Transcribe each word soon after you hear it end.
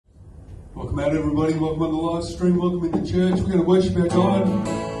Welcome out, everybody. Welcome on the live stream. Welcome in the church. We're going to worship our God.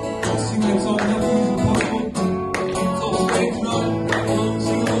 Sing that song, Nothing is Impossible. It's all stand tonight.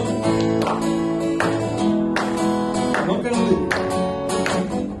 Sing along. I'm not going to live.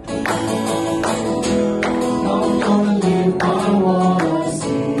 Not going to live by what I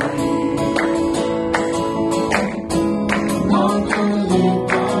see. Not going to live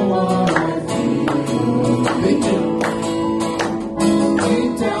by what I feel.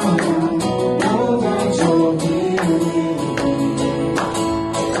 Deep down, know that you're here.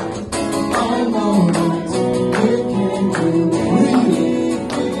 I know that you can do anything.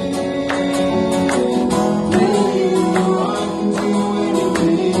 Through you, I can do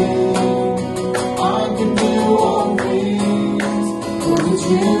anything. I can do all things. 'Cause it's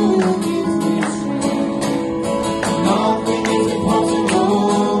you who gives me strength. Nothing is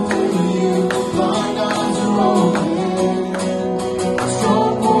impossible to you. Blind eyes are open.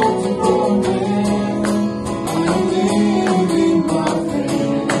 Strongholds are broken. I am living by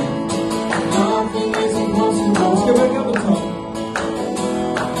faith. Nothing is impossible. Let's go back up the top.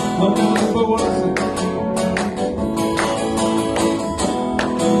 Not gonna live by what I see.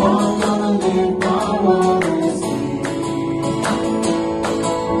 Not gonna live by what I see.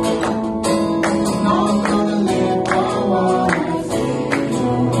 Not gonna live by what I feel.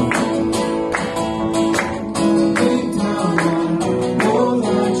 Deep down, I know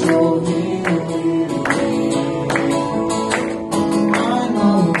that you're here. I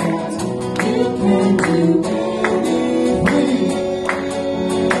know that you can do anything.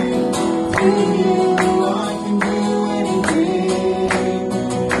 Through you, I can do anything.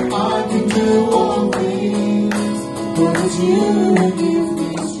 I can do all things. 'Cause it's you who gives me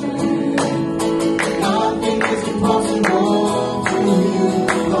strength. Nothing is impossible to you.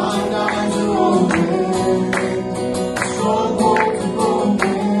 Blind eyes are open. Strongholds are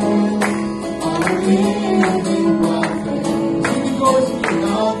broken. I'm living by faith. Sing the chorus again.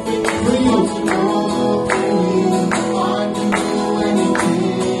 Nothing is impossible to you. I can do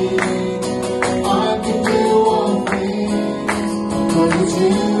anything. I can do all things. 'Cause it's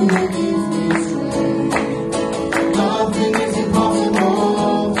you who gives me strength. Nothing is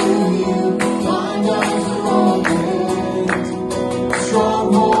impossible to you. Blind eyes are open.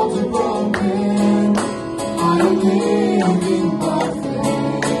 Strongholds are broken. I am living by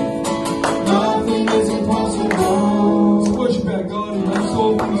faith. Nothing is impossible. Let's worship our God and makes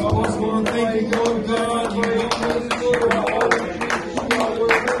all things possible. And thank you, God. You got us,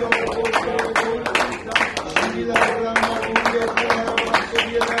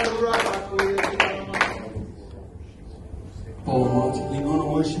 Almighty, we want to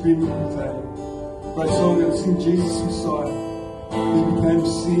worship Him with that great song that sing Jesus Messiah. He became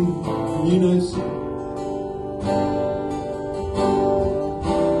sin, and you know sin.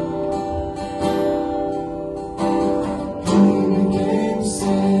 He became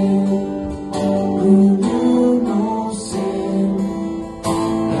sin, who knew no sin,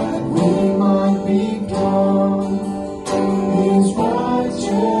 that we might become His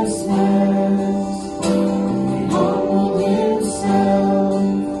righteousness. He humbled Himself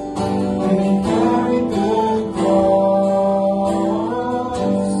and carried the cross.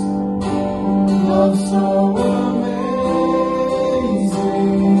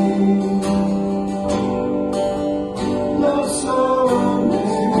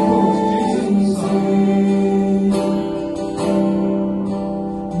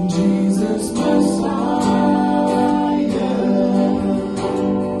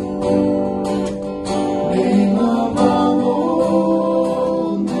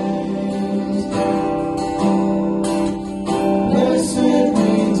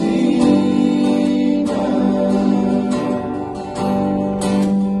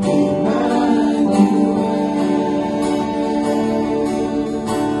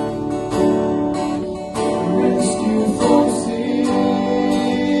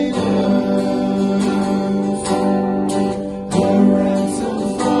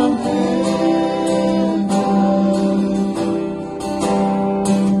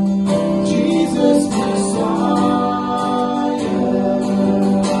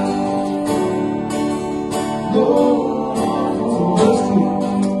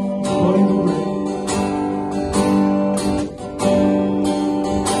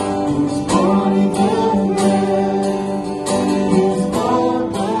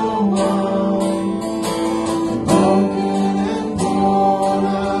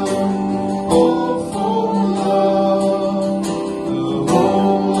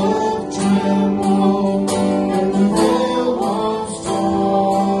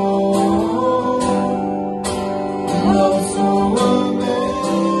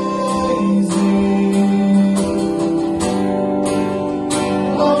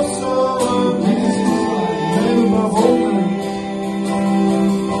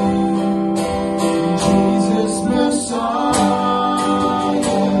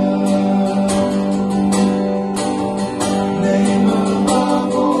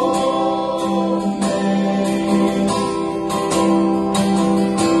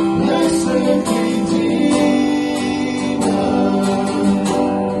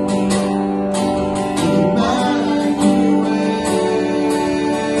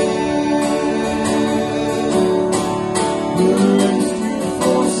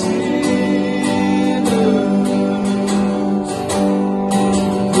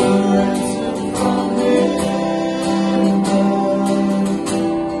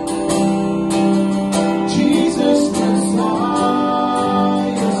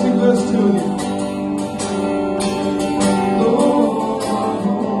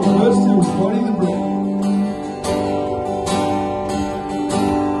 body and the bread.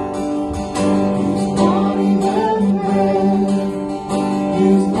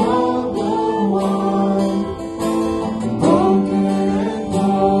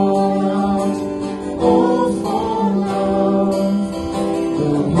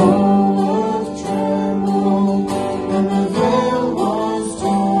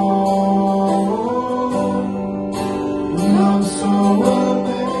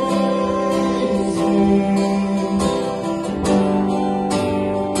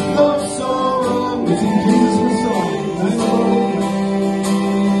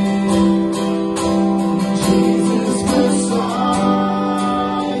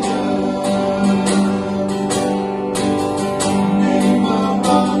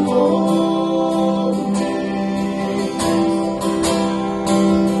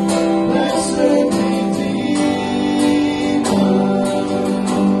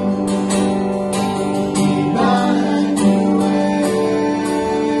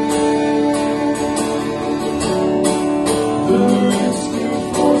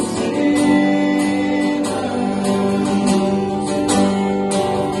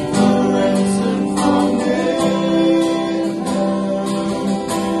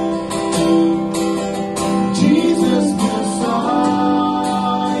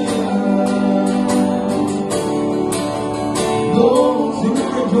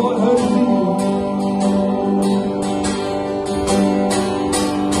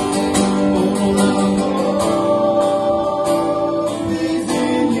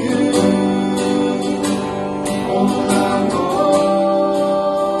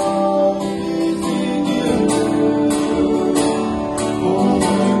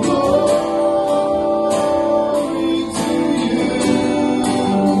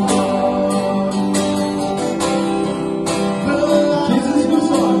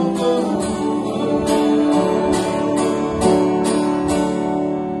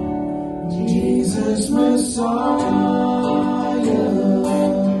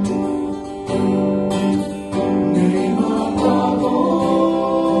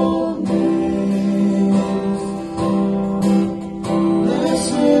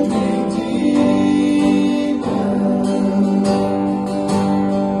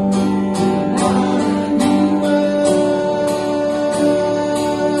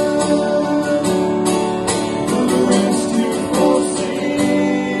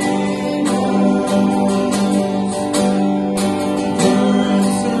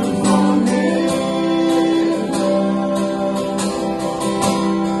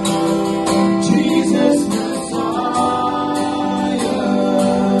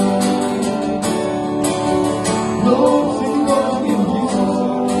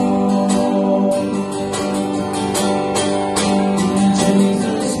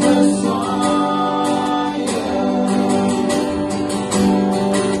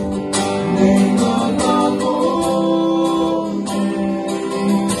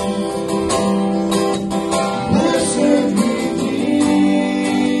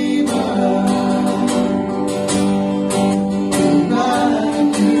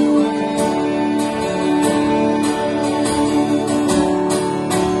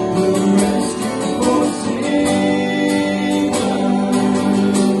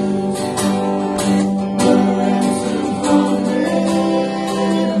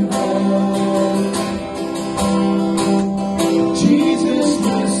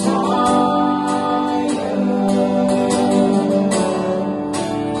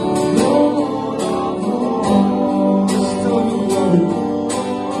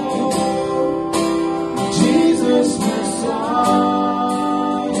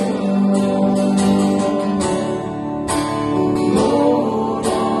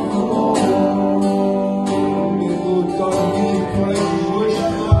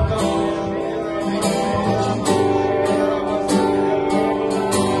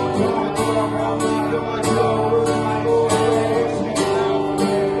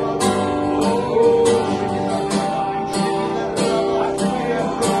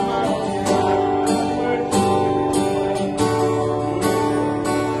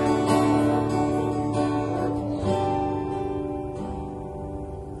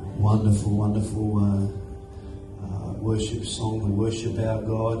 worship song to worship our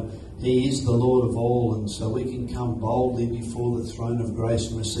God. He is the Lord of all, and so we can come boldly before the throne of grace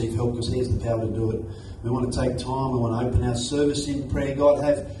and receive help, because He has the power to do it. We want to take time, we want to open our service in prayer. God,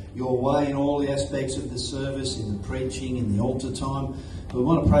 have your way in all the aspects of the service, in the preaching, in the altar time. But we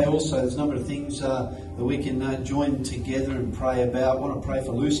want to pray also, there's a number of things that we can join together and pray about. I want to pray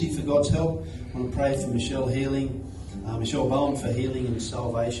for Lucy for God's help. I want to pray for Michelle healing. Michelle Bowen for healing and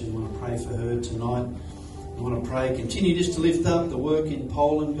salvation. I want to pray for her tonight. I want to pray, continue just to lift up the work in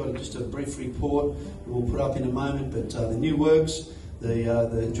Poland. Got just a brief report we'll put up in a moment, but the new works,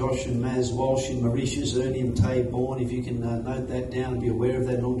 the Josh and Maz Walsh in Mauritius, Ernie and Tay Bourne, if you can note that down and be aware of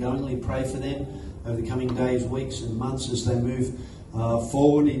that and ongoingly pray for them over the coming days, weeks and months as they move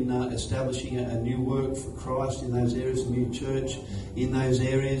forward in establishing a new work for Christ in those areas, a new church in those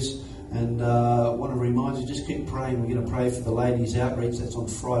areas. And I want to remind you, just keep praying. We're going to pray for the ladies' outreach. That's on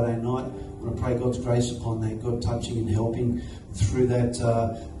Friday night. I want to pray God's grace upon that, God touching and helping through that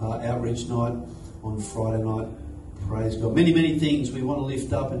outreach night on Friday night. Praise God. Many, many things we want to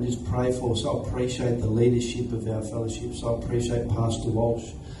lift up and just pray for. So I appreciate the leadership of our fellowship. So I appreciate Pastor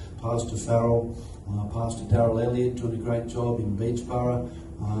Walsh, Pastor Farrell, Pastor Darrell Elliott doing a great job in Beachborough,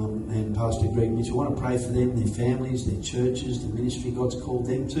 and Pastor Greg Mitchell. I want to pray for them, their families, their churches, the ministry God's called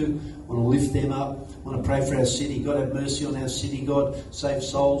them to. I want to lift them up. I want to pray for our city. God, have mercy on our city. God, save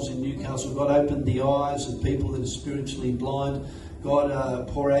souls in Newcastle. God, open the eyes of people that are spiritually blind. God,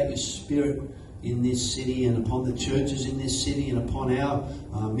 pour out your Spirit in this city and upon the churches in this city and upon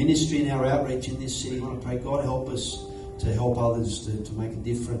our ministry and our outreach in this city. I want to pray, God, help us to help others to make a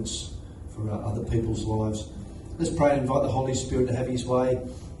difference for other people's lives. Let's pray and invite the Holy Spirit to have His way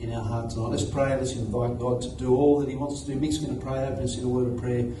in our heart tonight. Let's pray. Let's invite God to do all that He wants to do. Mick's going to pray, open us in a word of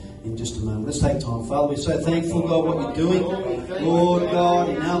prayer in just a moment. Let's take time. Father, we're so thankful, God, what you're doing. Lord God,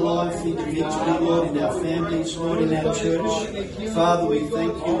 in our life individually, Lord, in our families, Lord, in our church. Father, we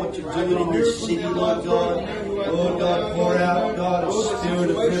thank you what you're doing in this city, Lord God. Lord God, pour out, God, a spirit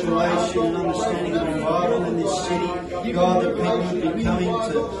of revelation and understanding and revival in this city. God, that people would be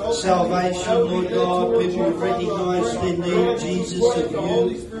coming to salvation, Lord God. People would recognise their need, Jesus, of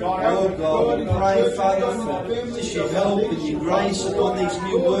you. Lord God, we pray, Father, for just your help and your grace upon these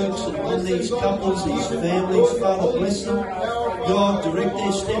new works and upon these couples, these families. Father, bless them. God, direct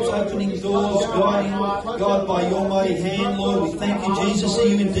their steps, opening doors, guiding, God, by your mighty hand, Lord. We thank you, Jesus, that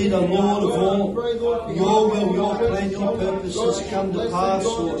you indeed are Lord of all. Your will, your plan, your purposes come to pass,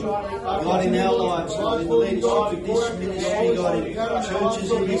 Lord. God, in our lives, Lord, in the leadership of this ministry, God, in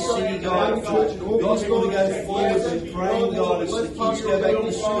churches in this city, God, for gospel to go forward. We're praying, God, as the kids go back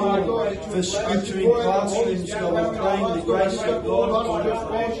to school, for scripture in classrooms, God, we're praying the grace of God upon us.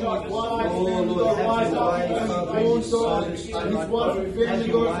 Oh, Lord, have your way, Father, in this service tonight. Have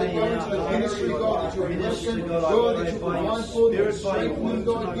your way in our ministry, God, that you're blessing, God, that you're mindful, Spirit, by your word,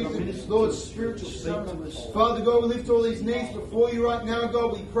 God, give Lord, spiritual strength. Father, God, we lift all these needs before you right now,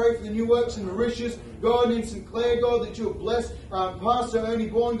 God. We pray for the new works in Mauritius, God, in St. Clair, God, that you'll bless Pastor Ernie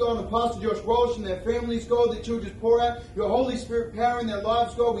Bourne, God, and Pastor Josh Walsh and their families, God, that you'll just pour out your Holy Spirit power in their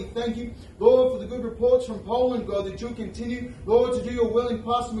lives, God. We thank you, Lord, for the good reports from Poland, God, that you'll continue, Lord, to do your will in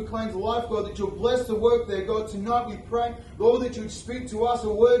Pastor McLean's life, God, that you'll bless the work there, God. Tonight we pray, Lord, that you'd speak to us a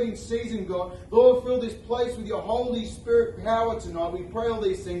word in season, God. Lord, fill this place with your Holy Spirit power tonight. We pray all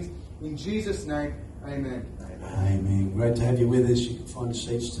these things in Jesus' name. Amen. Amen. Great to have you with us. You can find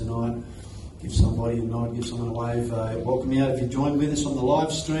seats tonight. Give somebody a nod, give someone a wave. Welcome you out if you joined with us on the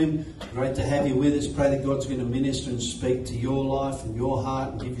live stream. Great to have you with us. Pray that God's going to minister and speak to your life and your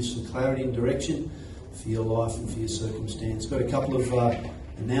heart and give you some clarity and direction for your life and for your circumstance. Got a couple of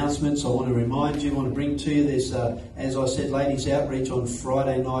announcements I want to remind you, I want to bring to you. There's, as I said, ladies' outreach on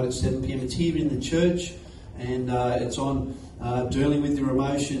Friday night at 7 p.m. It's here in the church, and it's on dealing with your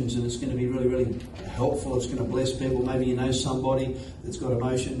emotions, and it's going to be really, really helpful. It's going to bless people. Maybe you know somebody that's got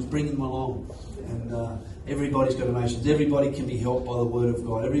emotions. Bring them along. And everybody's got emotions. Everybody can be helped by the Word of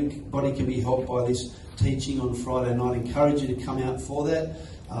God. Everybody can be helped by this teaching on Friday night. I encourage you to come out for that.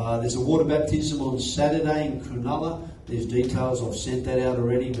 There's a water baptism on Saturday in Cronulla. There's details. I've sent that out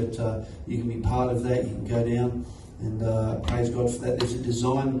already, but you can be part of that. You can go down and praise God for that. There's a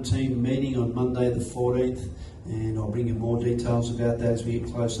design team meeting on Monday the 14th, and I'll bring you more details about that as we get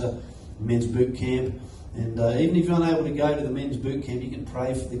closer. Men's boot camp. And even if you're unable to go to the men's boot camp, you can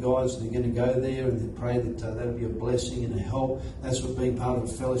pray for the guys that are going to go there, and pray that that'll be a blessing and a help. That's what being part of a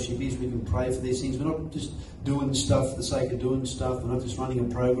fellowship is. We can pray for these things. We're not just doing stuff for the sake of doing stuff. We're not just running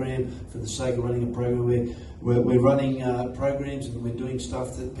a program for the sake of running a program. We're running programs, and we're doing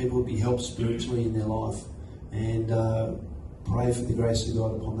stuff that people will be helped spiritually in their life. And pray for the grace of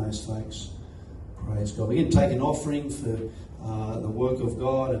God upon those folks. Praise God. We're going to take an offering for the work of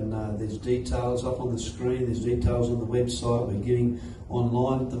God, and there's details up on the screen. There's details on the website. We're giving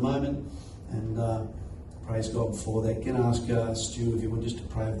online at the moment, and praise God for that. Can I ask Stu if you would just to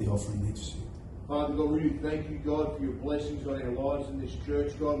pray over the offering next year? Father God, we really thank you, God, for your blessings on our lives in this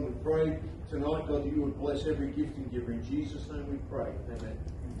church, God. And we pray tonight, God, that you would bless every gifting giver. In Jesus' name we pray. Amen.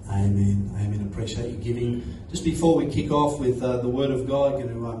 Amen. Amen. Appreciate you giving. Just before we kick off with the Word of God, going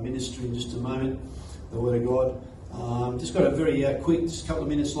to minister in just a moment, the Word of God. Just got a very quick, just a couple of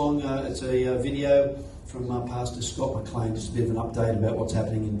minutes long. It's a video from Pastor Scott McLean, just a bit of an update about what's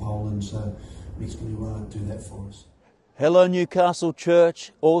happening in Poland. So Mick's going to do that for us. Hello Newcastle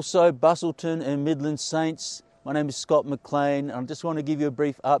Church, also Bustleton and Midland Saints. My name is Scott McLean. I just want to give you a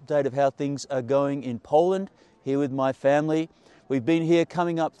brief update of how things are going in Poland, here with my family. We've been here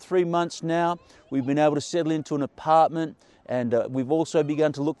coming up 3 months now. We've been able to settle into an apartment, and we've also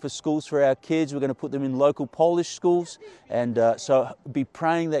begun to look for schools for our kids. We're going to put them in local Polish schools, and so be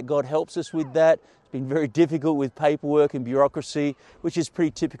praying that God helps us with that. It's been very difficult with paperwork and bureaucracy, which is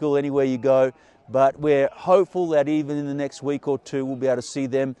pretty typical anywhere you go. But we're hopeful that even in the next week or two, we'll be able to see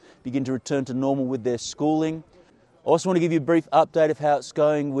them begin to return to normal with their schooling. I also want to give you a brief update of how it's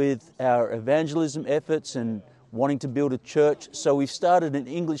going with our evangelism efforts and wanting to build a church. So we've started an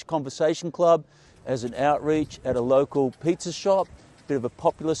English conversation club as an outreach at a local pizza shop, a bit of a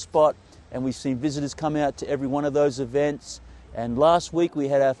popular spot, and we've seen visitors come out to every one of those events. And last week we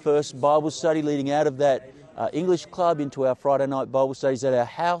had our first Bible study leading out of that English club into our Friday night Bible studies at our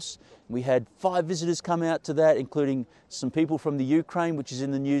house. We had 5 visitors come out to that, including some people from the Ukraine, which is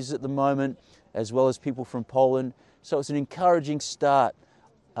in the news at the moment, as well as people from Poland. So it's an encouraging start.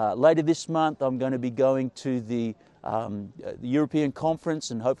 Later this month, I'm going to be going to the European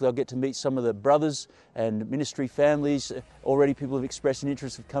conference, and hopefully I'll get to meet some of the brothers and ministry families. Already people have expressed an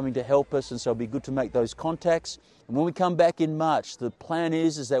interest of coming to help us, and so it'll be good to make those contacts. And when we come back in March, the plan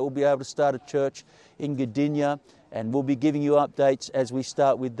is that we'll be able to start a church in Gdynia, and we'll be giving you updates as we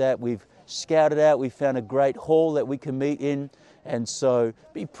start with that. We've scouted out, we've found a great hall that we can meet in, and so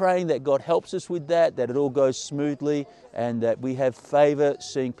be praying that God helps us with that it all goes smoothly, and that we have favor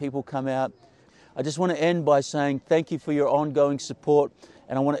seeing people come out. I just want to end by saying thank you for your ongoing support,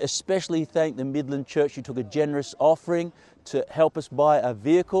 and I want to especially thank the Midland Church who took a generous offering to help us buy a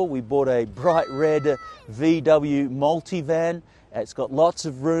vehicle. We bought a bright red VW multivan. It's got lots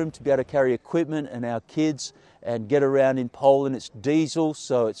of room to be able to carry equipment and our kids and get around in Poland. It's diesel,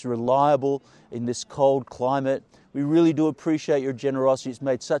 so it's reliable in this cold climate. We really do appreciate your generosity. It's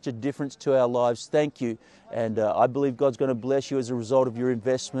made such a difference to our lives. Thank you. And I believe God's going to bless you as a result of your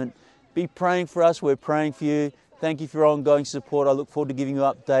investment. Be praying for us. We're praying for you. Thank you for your ongoing support. I look forward to giving you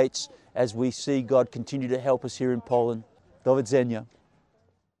updates as we see God continue to help us here in Poland. Do widzenia.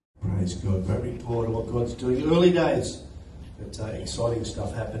 Praise God. Great report of what God's doing. Early days, but exciting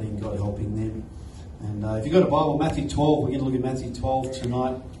stuff happening, God helping them. And if you've got a Bible, Matthew 12, we're going to look at Matthew 12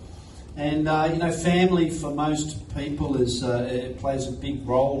 tonight. And, family for most people it plays a big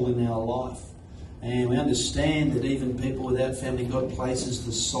role in our life. And we understand that even people without family, God places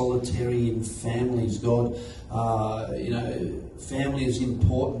the solitary in families. God, family is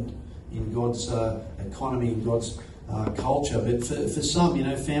important in God's economy, in God's culture. But for some,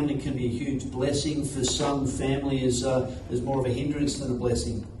 family can be a huge blessing. For some, family is more of a hindrance than a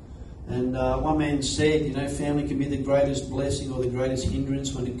blessing. And one man said, family can be the greatest blessing or the greatest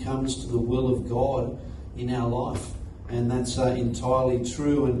hindrance when it comes to the will of God in our life. And that's entirely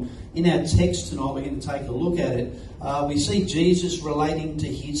true. And in our text tonight, we're going to take a look at it. We see Jesus relating to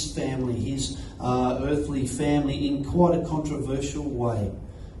his family, his earthly family, in quite a controversial way.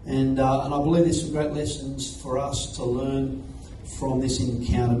 And I believe there's some great lessons for us to learn from this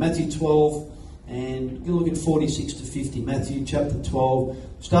encounter. Matthew 12, and we're going to look at 46 to 50. Matthew chapter 12,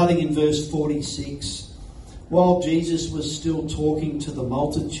 starting in verse 46. While Jesus was still talking to the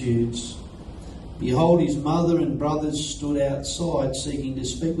multitudes, behold, his mother and brothers stood outside seeking to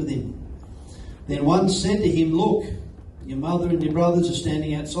speak with him. Then one said to him, "Look, your mother and your brothers are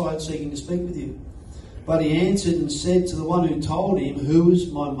standing outside seeking to speak with you." But he answered and said to the one who told him, "Who is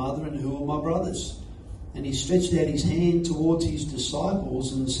my mother and who are my brothers?" And he stretched out his hand towards his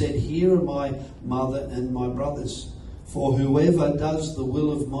disciples and said, "Here are my mother and my brothers. For whoever does the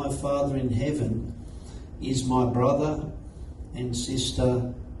will of my Father in heaven is my brother and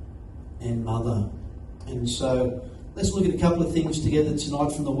sister and mother." And so let's look at a couple of things together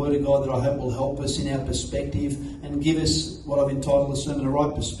tonight from the Word of God that I hope will help us in our perspective and give us what I've entitled the sermon, a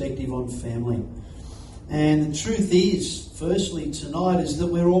right perspective on family. And the truth is, firstly tonight, is that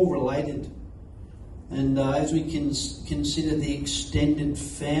we're all related. And as we can consider the extended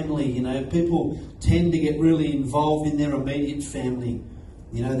family, people tend to get really involved in their immediate family.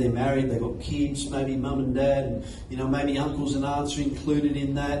 They're married, they've got kids, maybe mum and dad, and, maybe uncles and aunts are included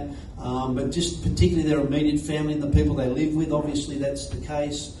in that. But just particularly their immediate family and the people they live with, obviously that's the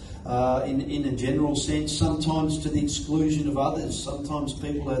case. in a general sense, sometimes to the exclusion of others. Sometimes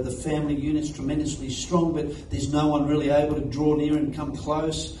the family unit's tremendously strong, but there's no one really able to draw near and come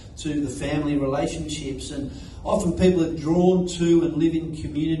close to the family relationships. And often people are drawn to and live in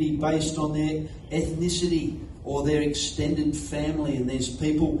community based on their ethnicity or their extended family. And there's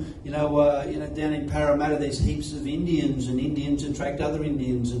people, down in Parramatta, there's heaps of Indians, and Indians attract other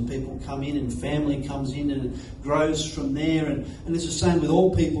Indians, and people come in and family comes in and it grows from there. And it's the same with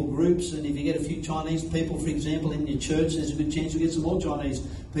all people groups. And if you get a few Chinese people, for example, in your church, there's a good chance you'll get some more Chinese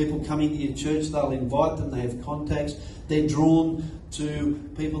people coming to your church. They'll invite them, they have contacts. They're drawn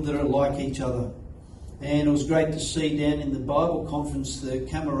to people that are like each other. And it was great to see down in the Bible conference the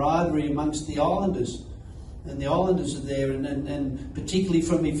camaraderie amongst the islanders. And the islanders are there, and particularly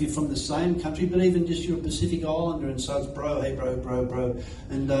if you're from the same country, but even just you're a Pacific Islander, and so it's bro, hey bro,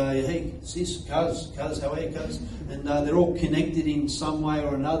 and hey sis, cuz, how are you, cuz? And they're all connected in some way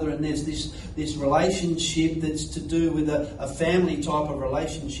or another, and there's this relationship that's to do with a family type of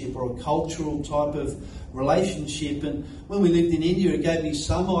relationship or a cultural type of relationship. And when we lived in India, it gave me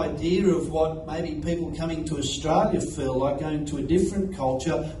some idea of what maybe people coming to Australia feel like, going to a different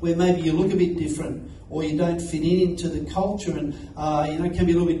culture where maybe you look a bit different, or you don't fit into the culture, and it can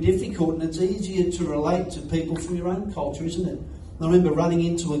be a little bit difficult, and it's easier to relate to people from your own culture, isn't it? I remember running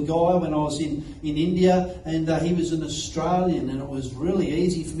into a guy when I was in India, and he was an Australian, and it was really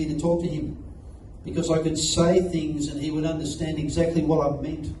easy for me to talk to him because I could say things and he would understand exactly what I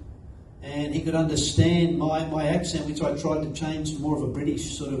meant. And he could understand my accent, which I tried to change to more of a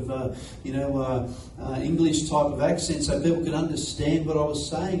British sort of, English type of accent, so people could understand what I was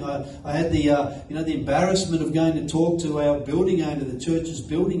saying. I had the embarrassment of going to talk to our building owner, the church's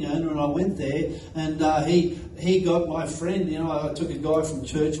building owner, and I went there, and he got my friend. I took a guy from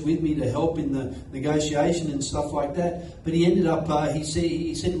church with me to help in the negotiation and stuff like that. But he ended up, he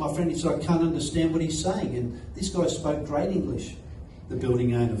said to my friend, he said, I can't understand what he's saying. And this guy spoke great English. The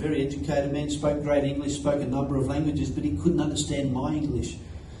building owner, very educated man, spoke great English, spoke a number of languages, but he couldn't understand my English.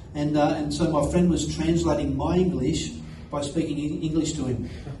 And so my friend was translating my English by speaking English to him.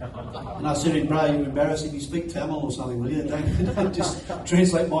 And I said to him, bro, you're embarrassing. You speak Tamil or something, will you? Don't just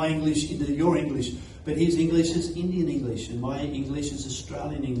translate my English into your English. But his English is Indian English, and my English is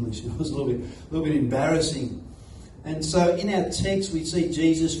Australian English. It was a little bit embarrassing. And so in our text, we see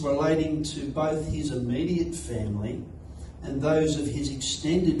Jesus relating to both his immediate family and those of his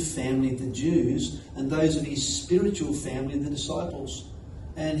extended family, the Jews, and those of his spiritual family, the disciples.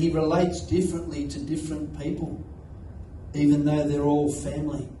 And he relates differently to different people, even though they're all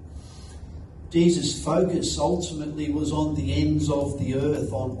family. Jesus' focus ultimately was on the ends of the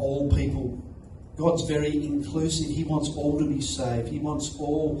earth, on all people. God's very inclusive. He wants all to be saved. He wants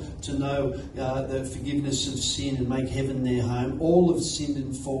all to know the forgiveness of sin and make heaven their home. All have sinned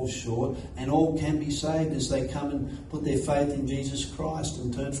and fall short, and all can be saved as they come and put their faith in Jesus Christ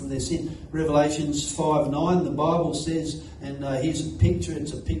and turn from their sin. Revelations 5:9, the Bible says, and here's a picture,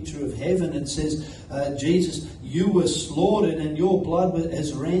 it's a picture of heaven. It says, Jesus, you were slaughtered, and your blood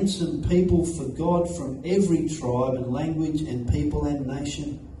has ransomed people for God from every tribe and language and people and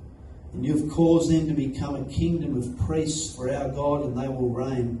nation. And you've caused them to become a kingdom of priests for our God, and they will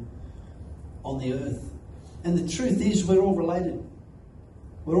reign on the earth. And the truth is, we're all related.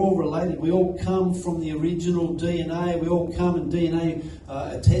 We're all related. We all come from the original DNA. We all come, and DNA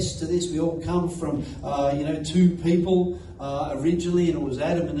attests to this. We all come from, two people originally, and it was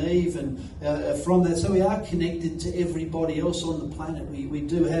Adam and Eve, and from that. So we are connected to everybody else on the planet. We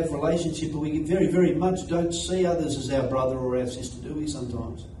do have relationship, but we very, very much don't see others as our brother or our sister, do we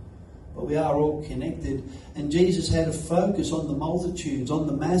sometimes? But we are all connected. And Jesus had a focus on the multitudes, on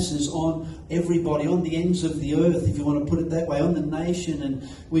the masses, on everybody, on the ends of the earth, if you want to put it that way, on the nation. And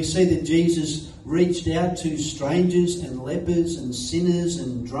we see that Jesus reached out to strangers and lepers and sinners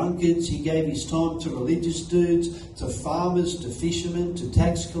and drunkards. He gave his time to religious dudes, to farmers, to fishermen, to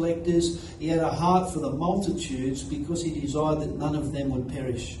tax collectors. He had a heart for the multitudes because he desired that none of them would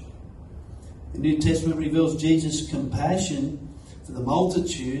perish. The New Testament reveals Jesus' compassion for the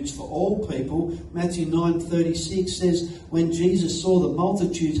multitudes, for all people. Matthew 9:36 says, when Jesus saw the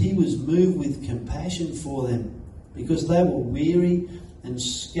multitudes, he was moved with compassion for them because they were weary and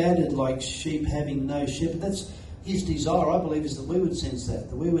scattered like sheep having no shepherd. That's his desire, I believe, is that we would sense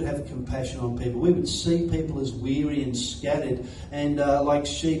that we would have compassion on people. We would see people as weary and scattered and like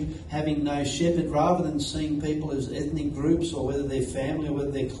sheep having no shepherd, rather than seeing people as ethnic groups or whether they're family or whether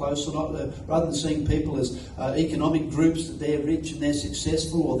they're close or not, rather than seeing people as economic groups, that they're rich and they're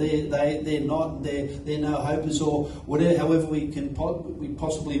successful, or they're not, and they're no hopers, or whatever, however we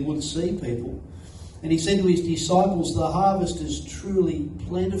possibly would see people. And he said to his disciples, the harvest is truly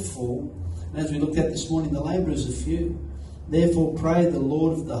plentiful. And as we looked at this morning, the labourers are few. Therefore pray the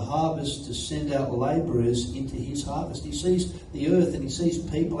Lord of the harvest to send out labourers into his harvest. He sees the earth and he sees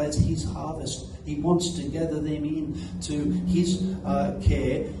people as his harvest. He wants to gather them in to his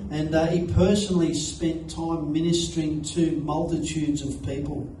care. And he personally spent time ministering to multitudes of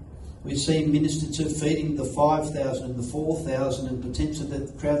people. We see him minister to feeding the 5,000 and the 4,000, and potentially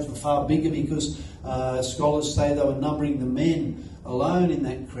the crowds were far bigger because scholars say they were numbering the men alone in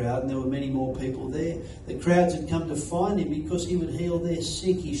that crowd, and there were many more people there. The crowds had come to find him because he would heal their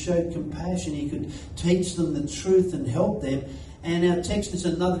sick. He showed compassion. He could teach them the truth and help them. And our text is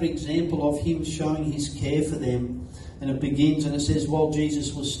another example of him showing his care for them. And it begins and it says, while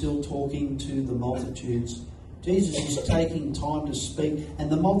Jesus was still talking to the multitudes. Jesus is taking time to speak.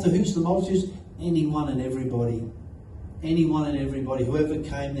 And who's the multitudes? Anyone and everybody. Anyone and everybody, whoever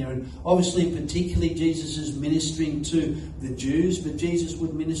came there. And obviously, particularly, Jesus is ministering to the Jews, but Jesus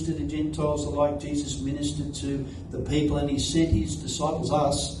would minister to Gentiles alike. Jesus ministered to the people, and he sent his disciples,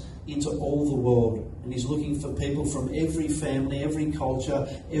 us, into all the world. And he's looking for people from every family, every culture,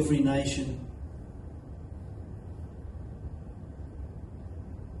 every nation.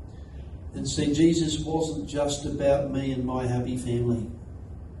 And see, Jesus wasn't just about me and my happy family.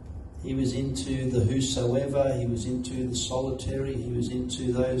 He was into the whosoever, he was into the solitary, he was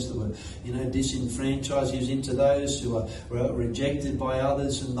into those that were, disenfranchised, he was into those who were rejected by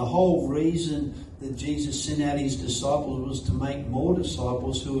others. And the whole reason that Jesus sent out his disciples was to make more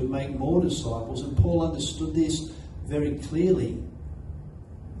disciples who would make more disciples. And Paul understood this very clearly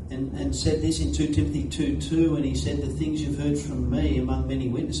and said this in 2 Timothy 2:2, and he said, the things you've heard from me among many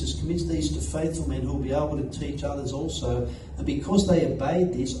witnesses, commit these to faithful men who will be able to teach others also. And because they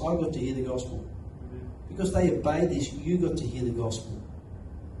obeyed this, I got to hear the gospel. Because they obeyed this, you got to hear the gospel.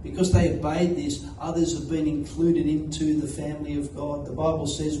 Because they obeyed this, others have been included into the family of God. The Bible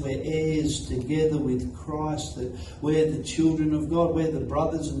says we're heirs together with Christ, that we're the children of God, we're the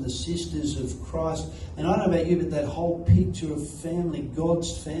brothers and the sisters of Christ. And I don't know about you, but that whole picture of family,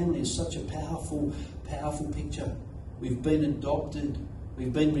 God's family, is such a powerful, powerful picture. We've been adopted.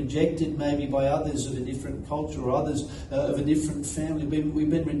 We've been rejected maybe by others of a different culture or others of a different family. We've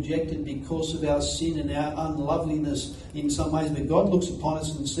been rejected because of our sin and our unloveliness in some ways. But God looks upon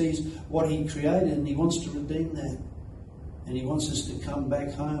us and sees what he created, and he wants to redeem that. And he wants us to come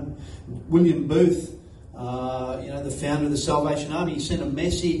back home. William Booth, the founder of the Salvation Army, he sent a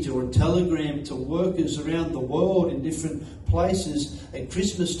message or a telegram to workers around the world in different places at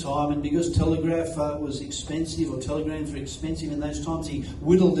Christmas time, and because telegraph was expensive, or telegrams were expensive in those times, he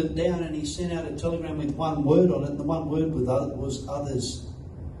whittled it down and he sent out a telegram with one word on it, and the one word was others.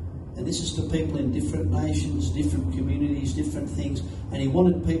 And this is to people in different nations, different communities, different things. And he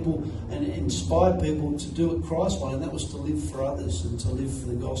wanted people and inspired people to do it Christ-like, and that was to live for others and to live for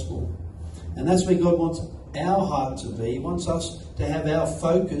the gospel. And that's where God wants our heart to be. He wants us to have our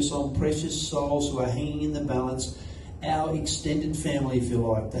focus on precious souls who are hanging in the balance, our extended family, if you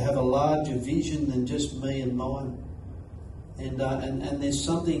like, to have a larger vision than just me and mine. And there's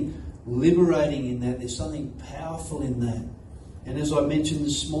something liberating in that. There's something powerful in that. And as I mentioned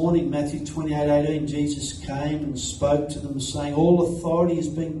this morning, Matthew 28:18, Jesus came and spoke to them, saying, all authority has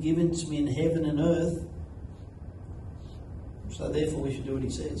been given to me in heaven and earth. So therefore we should do what he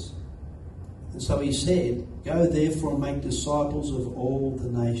says. And so he said, go therefore and make disciples of all the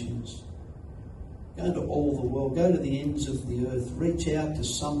nations. Go to all the world. Go to the ends of the earth. Reach out to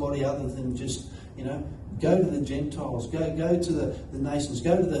somebody other than just, go to the Gentiles. Go to the nations.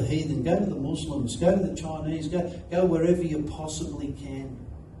 Go to the heathen. Go to the Muslims. Go to the Chinese. Go wherever you possibly can.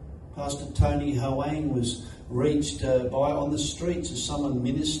 Pastor Tony Hoang was reached on the streets as someone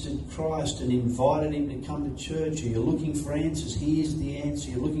ministered Christ and invited him to come to church. You're looking for answers, here's the answer.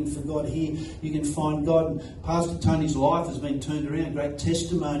 You're looking for God, here you can find God. And Pastor Tony's life has been turned around, great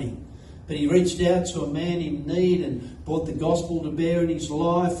testimony. But he reached out to a man in need and brought the gospel to bear in his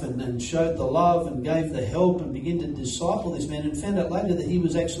life and showed the love and gave the help and began to disciple this man, and found out later that he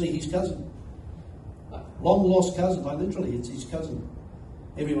was actually his cousin. Long lost cousin, like literally, it's his cousin.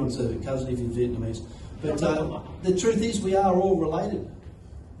 Everyone's a cousin if you're Vietnamese. But the truth is we are all related.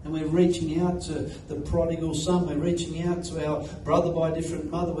 And we're reaching out to the prodigal son. We're reaching out to our brother by a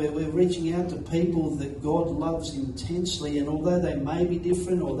different mother. We're reaching out to people that God loves intensely. And although they may be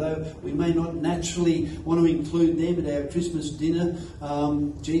different, although we may not naturally want to include them at our Christmas dinner,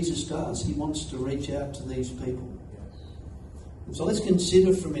 Jesus does. He wants to reach out to these people. And so let's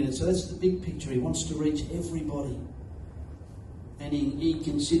consider for a minute. So that's the big picture. He wants to reach everybody. And he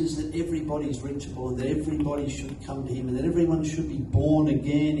considers that everybody is reachable and that everybody should come to him and that everyone should be born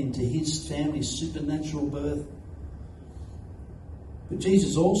again into his family, supernatural birth. But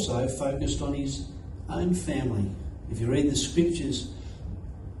Jesus also focused on his own family. If you read the scriptures,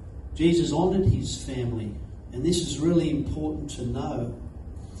 Jesus honoured his family. And this is really important to know,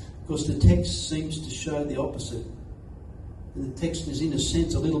 because the text seems to show the opposite. And the text is in a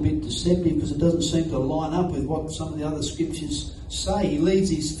sense a little bit deceptive because it doesn't seem to line up with what some of the other scriptures say. He leads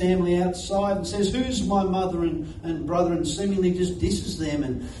his family outside and says, who's my mother and brother, and seemingly just disses them,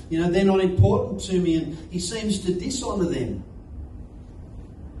 and they're not important to me, and he seems to dishonour them.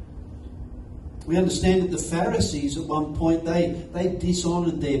 We understand that the Pharisees at one point, they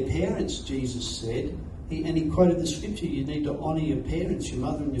dishonoured their parents, Jesus said. And he quoted the scripture, you need to honour your parents, your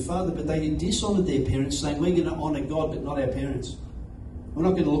mother and your father. But they dishonoured their parents, saying, we're going to honour God, but not our parents. We're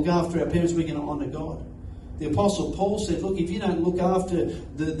not going to look after our parents, we're going to honour God. The Apostle Paul said, look, if you don't look after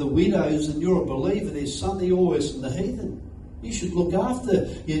the widows and you're a believer, there's something you're worse than the heathen. You should look after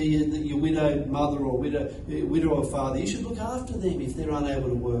your widowed mother or widow or father. You should look after them if they're unable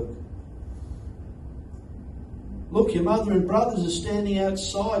to work. Look, your mother and brothers are standing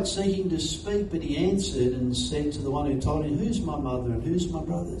outside seeking to speak. But he answered and said to the one who told him, who's my mother and who's my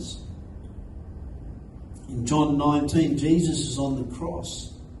brothers? In John 19, Jesus is on the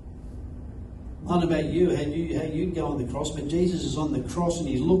cross. I don't know about you, how you go on the cross, but Jesus is on the cross and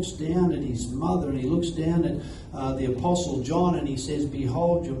he looks down at his mother and he looks down at the Apostle John and he says,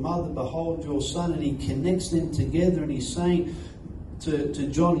 behold your mother, behold your son, and he connects them together and he's saying to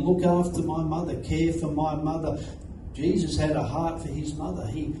John, look after my mother, care for my mother. Jesus had a heart for his mother.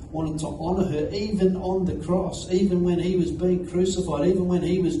 He wanted to honour her even on the cross, even when he was being crucified, even when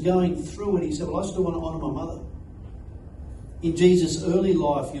he was going through it. He said, well, I still want to honour my mother. In Jesus' early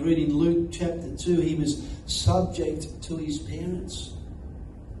life, you read in Luke chapter 2, he was subject to his parents.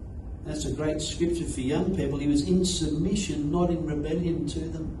 That's a great scripture for young people. He was in submission, not in rebellion to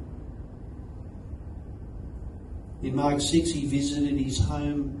them. In Mark 6, he visited his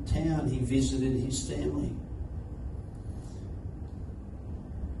hometown. He visited his family.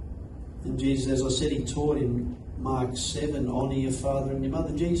 And Jesus, as I said, he taught in Mark 7, honour your father and your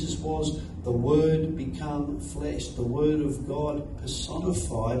mother. Jesus was the Word become flesh, the Word of God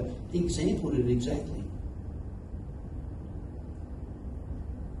personified. He exemplified it exactly.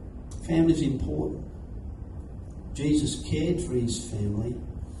 Family is important. Jesus cared for his family,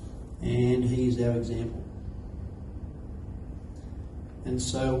 and he is our example. And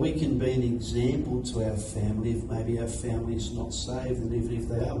so we can be an example to our family if maybe our family is not saved, and even if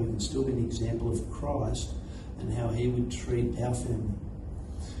they are, we can still be an example of Christ and how he would treat our family.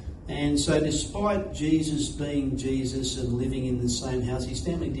 And so despite Jesus being Jesus and living in the same house, his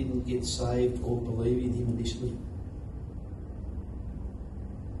family didn't get saved or believe in him initially.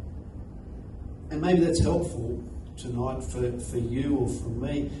 And maybe that's helpful tonight for you or for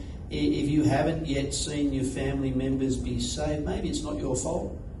me. If you haven't yet seen your family members be saved, maybe it's not your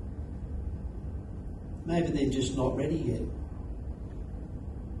fault. Maybe they're just not ready yet.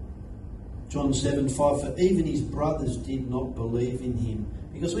 John 7:5, for even his brothers did not believe in him.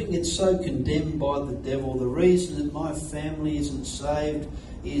 Because we can get so condemned by the devil. The reason that my family isn't saved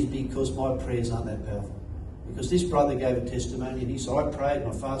is because my prayers aren't that powerful. Because this brother gave a testimony and he said, I prayed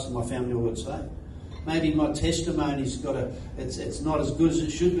and I fasted and my family all got saved. Maybe my testimony's it's not as good as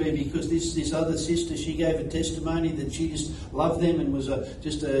it should be because this other sister, she gave a testimony that she just loved them and was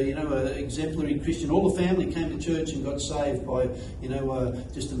just a exemplary Christian. All the family came to church and got saved by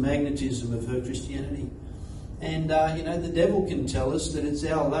just the magnetism of her Christianity. And the devil can tell us that it's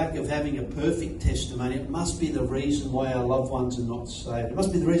our lack of having a perfect testimony. It must be the reason why our loved ones are not saved. It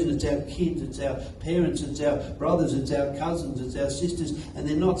must be the reason it's our kids, it's our parents, it's our brothers, it's our cousins, it's our sisters, and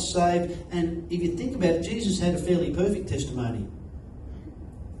they're not saved. And if you think about it, Jesus had a fairly perfect testimony.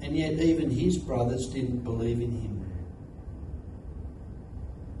 And yet even his brothers didn't believe in him.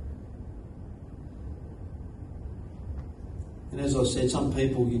 And as I said, some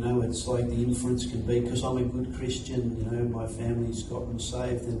people, it's like the inference can be because I'm a good Christian, my family's gotten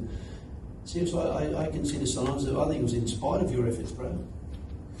saved. And seriously, I consider sometimes that I think it was in spite of your efforts, bro.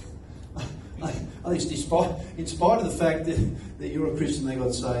 I think it's in spite of the fact that you're a Christian, they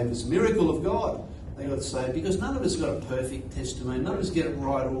got saved. It's a miracle of God they got saved, because none of us got a perfect testimony. None of us get it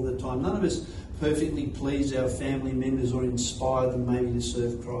right all the time. None of us perfectly please our family members or inspire them maybe to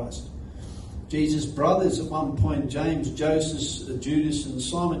serve Christ. Jesus' brothers at one point, James, Joseph, Judas and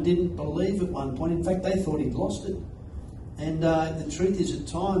Simon, didn't believe at one point. In fact, they thought he'd lost it. And the truth is, at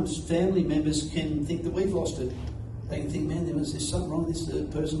times, family members can think that we've lost it. They can think, man, there's something wrong. This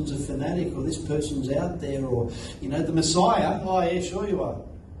person's a fanatic, or this person's out there, or, the Messiah. Oh, yeah, sure you are.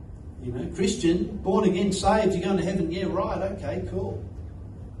 Christian, born again, saved, you're going to heaven. Yeah, right, okay, cool.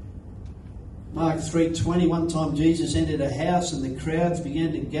 Mark 3:20, one time Jesus entered a house and the crowds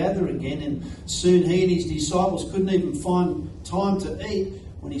began to gather again, and soon he and his disciples couldn't even find time to eat.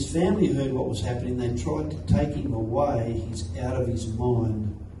 When his family heard what was happening, they tried to take him away. He's out of his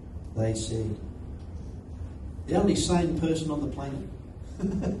mind, they said. The only sane person on the planet,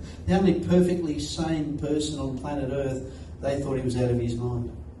 the only perfectly sane person on planet Earth, they thought he was out of his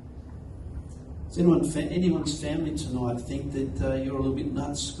mind. Does anyone's family tonight think that you're a little bit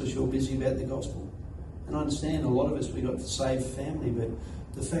nuts because you're busy about the gospel? And I understand a lot of us, we've got to save family, but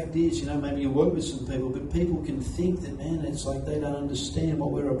the fact is, maybe you work with some people, but people can think that, man, it's like they don't understand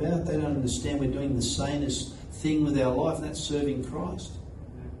what we're about. They don't understand we're doing the sanest thing with our life, and that's serving Christ.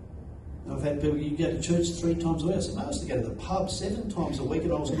 And I've had people, you go to church 3 times a week. I said, I used to go to the pub 7 times a week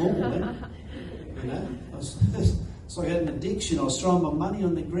and I was normal then. It's like I had an addiction. I was throwing my money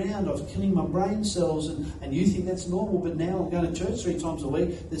on the ground. I was killing my brain cells, and you think that's normal, but now I'm going to church 3 times a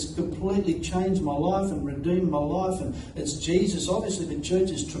week. That's completely changed my life and redeemed my life, and it's Jesus, obviously, but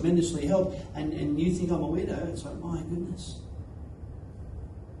church has tremendously helped, and you think I'm a weirdo. It's like, my goodness.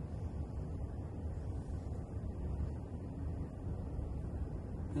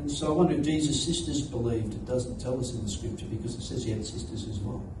 And so I wonder if Jesus' sisters believed. It doesn't tell us in the scripture because it says he had sisters as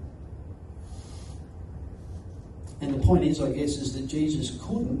well. And the point is, I guess, is that Jesus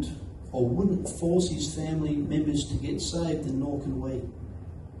couldn't or wouldn't force his family members to get saved, and nor can we.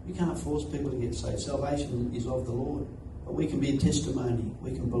 We can't force people to get saved. Salvation is of the Lord. But we can be a testimony.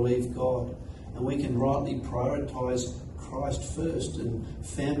 We can believe God. And we can rightly prioritise Christ first and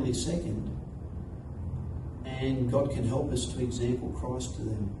family second. And God can help us to example Christ to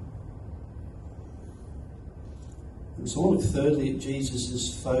them. And so we'll look thirdly at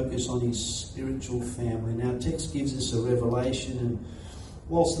Jesus' focus on his spiritual family. Now, text gives us a revelation, and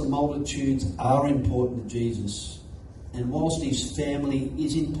whilst the multitudes are important to Jesus, and whilst his family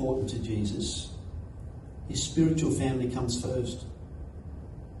is important to Jesus, his spiritual family comes first.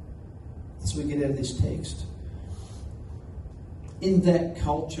 That's what we get out of this text. In that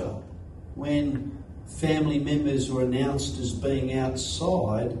culture, when family members were announced as being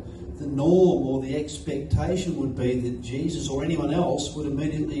outside, the norm or the expectation would be that Jesus or anyone else would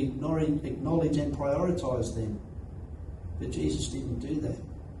immediately acknowledge and prioritise them. But Jesus didn't do that.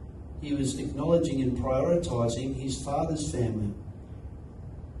 He was acknowledging and prioritising his Father's family,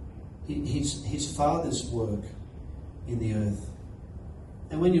 his Father's work in the earth.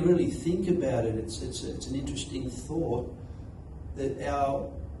 And when you really think about it, it's an interesting thought that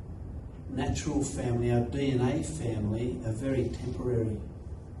our natural family, our DNA family, are very temporary.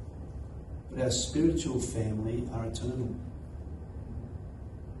 But our spiritual family are eternal.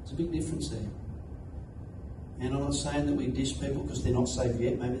 There's a big difference there. And I'm not saying that we dish people because they're not saved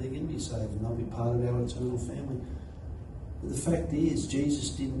yet. Maybe they're going to be saved and they'll be part of our eternal family. But the fact is,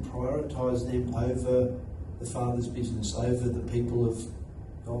 Jesus didn't prioritise them over the Father's business, over the people of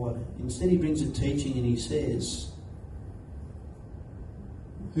God. Instead, he brings a teaching and he says,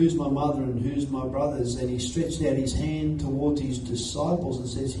 who's my mother and who's my brothers? And he stretched out his hand towards his disciples and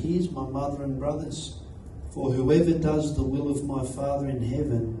says, here's my mother and brothers. For whoever does the will of my Father in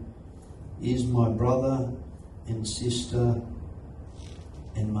heaven is my brother and sister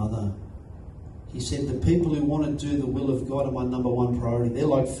and mother. He said, the people who want to do the will of God are my number one priority. They're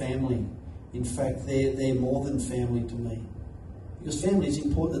like family. In fact, they're more than family to me. Because family is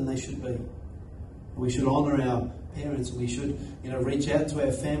important and they should be. We should honour our parents, and we should, reach out to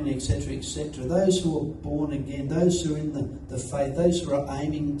our family, etc., etc. Those who are born again, those who are in the faith, those who are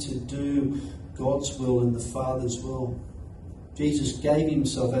aiming to do God's will and the Father's will. Jesus gave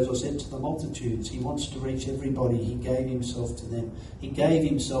himself, as I said, to the multitudes. He wants to reach everybody. He gave himself to them. He gave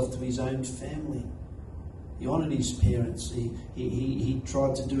himself to his own family. He honoured his parents. He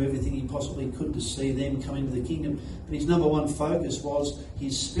tried to do everything he possibly could to see them come into the kingdom. But his number one focus was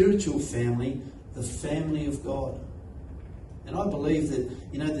his spiritual family, the family of God. And I believe that,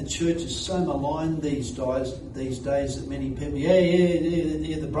 the church is so maligned these days that many people,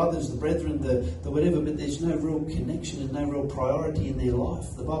 the brothers, the brethren, the whatever, but there's no real connection and no real priority in their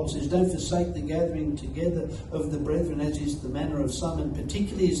life. The Bible says, don't forsake the gathering together of the brethren, as is the manner of some, and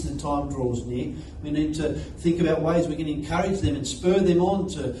particularly as the time draws near. We need to think about ways we can encourage them and spur them on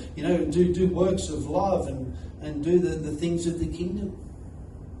to, do works of love and do the things of the kingdom.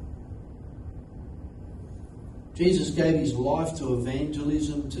 Jesus gave his life to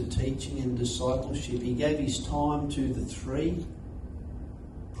evangelism, to teaching and discipleship. He gave his time to the three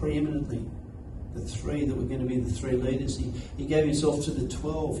preeminently. The 3 that were going to be the 3 leaders. He gave himself to the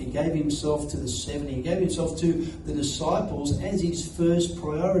 12. He gave himself to the 70. He gave himself to the disciples as his first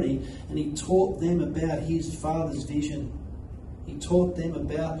priority, and he taught them about his Father's vision. He taught them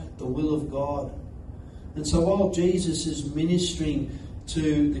about the will of God. And so while Jesus is ministering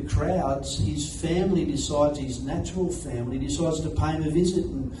to the crowds, his family decides, his natural family decides to pay him a visit.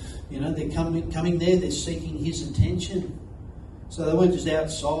 And, they're coming there, they're seeking his attention. So they weren't just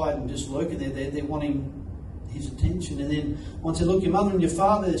outside and just lurking there, they're wanting his attention. And then once they look, your mother and your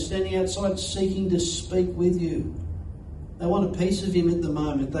father are standing outside seeking to speak with you. They want a piece of him at the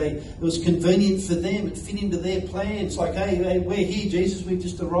moment. It was convenient for them. It fit into their plans. Like, hey, we're here, Jesus. We've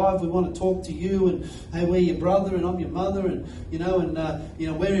just arrived. We want to talk to you. And hey, we're your brother, and I'm your mother, and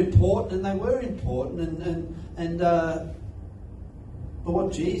we're important. And they were important. But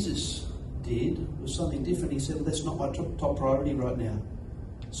what Jesus did was something different. He said, well, that's not my top priority right now.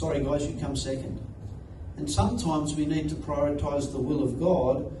 Sorry, guys, you come second. And sometimes we need to prioritise the will of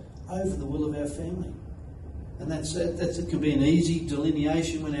God over the will of our family. And it can be an easy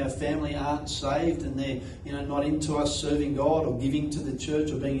delineation when our family aren't saved and they're not into us serving God or giving to the church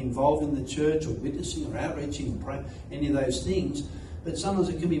or being involved in the church or witnessing or outreaching or praying, any of those things. But sometimes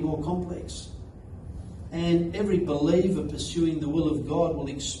it can be more complex. And every believer pursuing the will of God will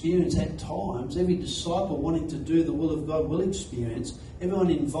experience at times, every disciple wanting to do the will of God will experience,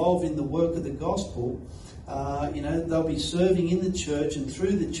 everyone involved in the work of the gospel, they'll be serving in the church and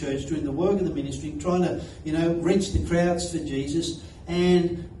through the church, doing the work of the ministry, trying to, reach the crowds for Jesus,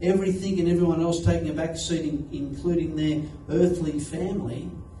 and everything and everyone else taking a back seat, including their earthly family,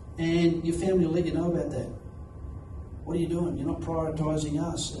 and your family will let you know about that. What are you doing? You're not prioritising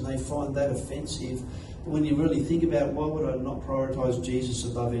us. And they find that offensive. But when you really think about it, why would I not prioritise Jesus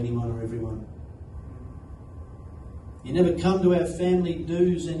above anyone or everyone? You never come to our family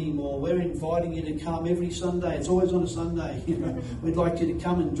dues anymore. We're inviting you to come every Sunday. It's always on a Sunday. We'd like you to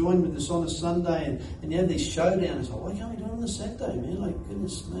come and join with us on a Sunday, and you have this showdown. It's like, why can't we do it on the Saturday, man? Like,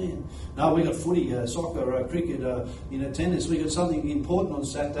 goodness, man. No, we got footy, soccer, cricket, tennis. We got something important on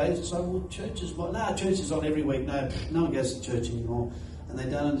Saturdays. It's like, well, church is on every week. No one goes to church anymore, and they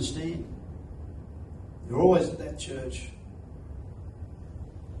don't understand. You're always at that church.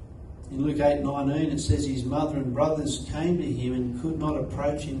 In Luke 8:19 it says his mother and brothers came to him and could not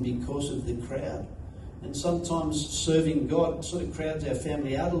approach him because of the crowd. And sometimes serving God sort of crowds our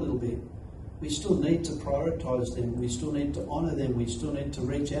family out a little bit. We still need to prioritise them. We still need to honour them. We still need to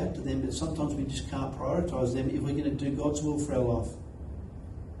reach out to them. But sometimes we just can't prioritise them if we're going to do God's will for our life.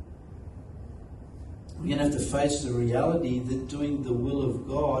 We're going to have to face the reality that doing the will of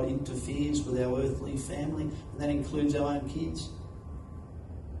God interferes with our earthly family. And that includes our own kids.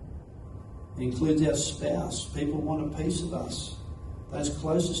 It includes our spouse. People want a piece of us. Those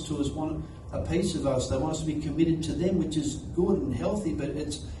closest to us want a piece of us. They want us to be committed to them, which is good and healthy, but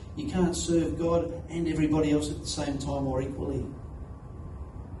you can't serve God and everybody else at the same time or equally.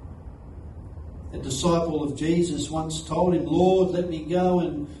 A disciple of Jesus once told him, Lord, let me go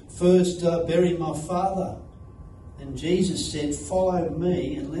and first bury my father. And Jesus said, follow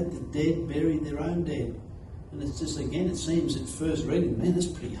me and let the dead bury their own dead. And it's just, again, it seems at first reading, man, that's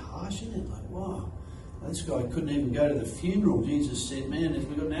pretty harsh, isn't it? Like, wow, this guy couldn't even go to the funeral. Jesus said, man, we've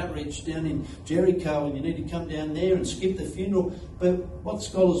got an outreach down in Jericho and you need to come down there and skip the funeral. But what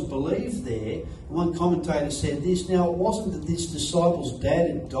scholars believe there, one commentator said this, now it wasn't that this disciple's dad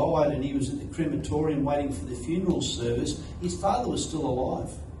had died and he was at the crematorium waiting for the funeral service. His father was still alive.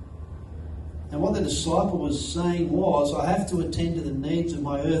 And what the disciple was saying was, I have to attend to the needs of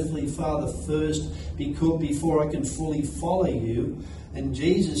my earthly father first before I can fully follow you. And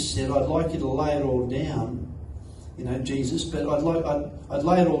Jesus said, I'd like you to lay it all down, Jesus, but I'd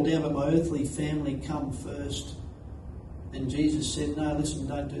lay it all down, but my earthly family come first. And Jesus said, no, listen,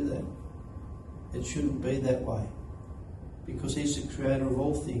 don't do that. It shouldn't be that way. Because he's the creator of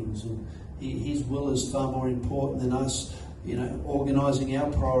all things, and his will is far more important than us, organising our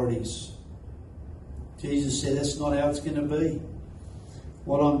priorities. Jesus said, that's not how it's going to be.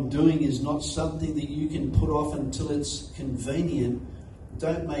 What I'm doing is not something that you can put off until it's convenient.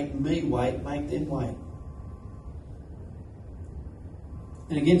 Don't make me wait, make them wait.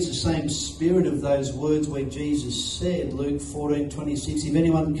 And against the same spirit of those words where Jesus said, Luke 14:26, if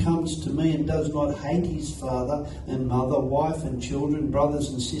anyone comes to me and does not hate his father and mother, wife and children, brothers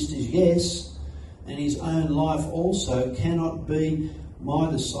and sisters, yes, and his own life also, cannot be my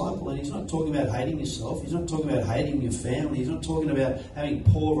disciple. And he's not talking about hating yourself. He's not talking about hating your family. He's not talking about having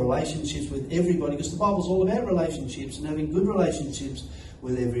poor relationships with everybody, because the Bible's all about relationships and having good relationships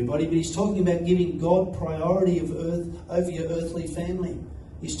with everybody. But he's talking about giving God priority over your earthly family.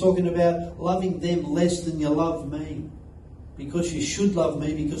 He's talking about loving them less than you love me. Because you should love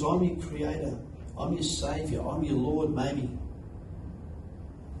me because I'm your creator. I'm your saviour. I'm your Lord, maybe.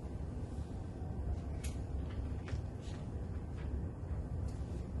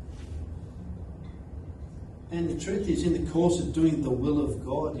 And the truth is, in the course of doing the will of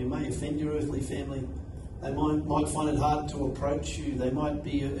God, you may offend your earthly family. They might find it hard to approach you. They might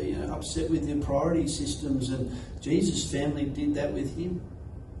be upset with your priority systems. And Jesus' family did that with him.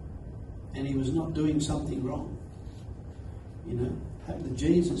 And he was not doing something wrong. Happened to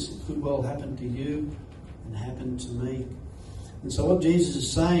Jesus, it could well happen to you and happen to me. And so what Jesus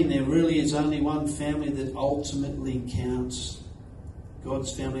is saying, there really is only one family that ultimately counts.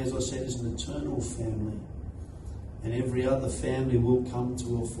 God's family, as I said, is an eternal family. And every other family will come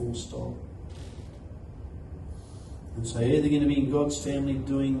to a full stop. And so you're either going to be in God's family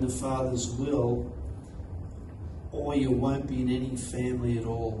doing the Father's will, or you won't be in any family at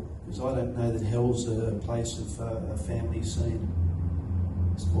all. Because I don't know that hell's a place of a family scene.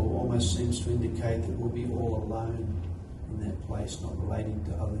 It almost seems to indicate that we'll be all alone in that place, not relating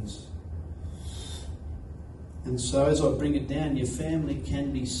to others. And so as I bring it down, your family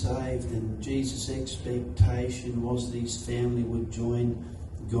can be saved, and Jesus' expectation was that his family would join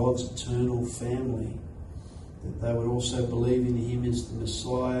God's eternal family, that they would also believe in him as the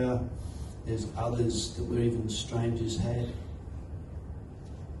Messiah, as others that were even strangers had.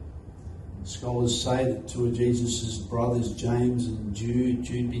 Scholars say that two of Jesus' brothers, James and Jude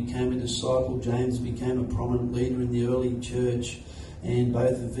became a disciple. James became a prominent leader in the early church. And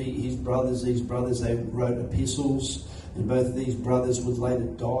both of these brothers, they wrote epistles, and both of these brothers would later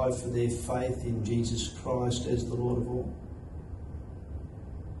die for their faith in Jesus Christ as the Lord of all.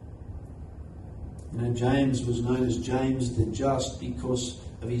 James was known as James the Just because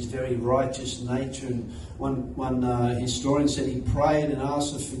of his very righteous nature. And one historian said he prayed and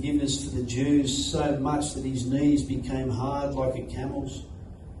asked for forgiveness for the Jews so much that his knees became hard like a camel's.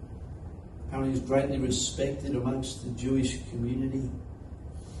 Apparently he was greatly respected amongst the Jewish community.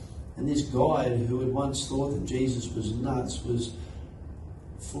 And this guy who had once thought that Jesus was nuts was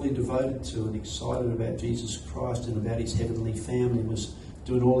fully devoted to and excited about Jesus Christ and about his heavenly family, was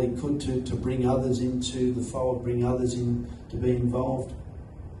doing all he could to bring others into the fold, bring others in to be involved.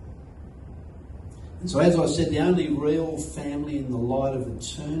 And so, as I said, the only real family in the light of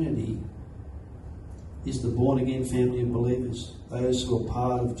eternity is the born-again family of believers, those who are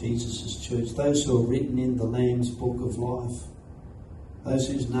part of Jesus' church, those who are written in the Lamb's book of life, those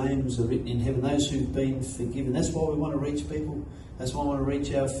whose names are written in heaven, those who've been forgiven. That's why we want to reach people. That's why I want to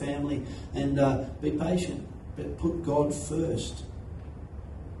reach our family. And be patient, but put God first.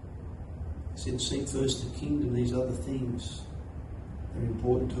 I said, seek first the kingdom. These other things that are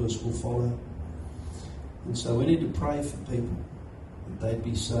important to us will follow. And so we need to pray for people that they'd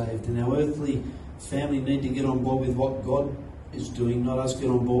be saved. And our earthly family need to get on board with what God is doing, not us get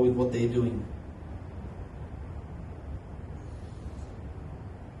on board with what they're doing.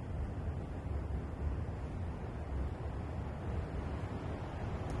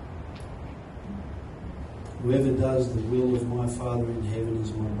 Whoever does the will of my Father in heaven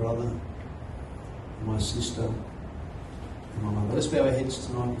is my brother, my sister, and my mother. Let's bow our heads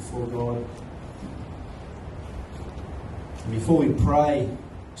tonight before God. And before we pray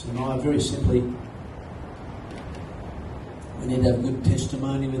tonight, very simply, we need to have good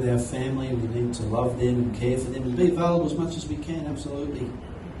testimony with our family. We need to love them and care for them and be available as much as we can, absolutely.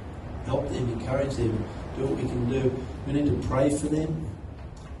 Help them, encourage them, do what we can do. We need to pray for them.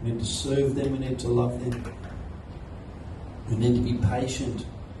 We need to serve them. We need to love them. We need to be patient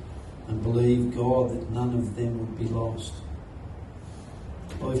and believe God that none of them would be lost.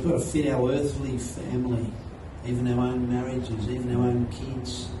 Well, we've got to fit our earthly family, even our own marriages, even our own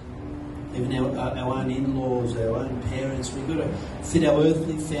kids, even our own in-laws, our own parents. We've got to fit our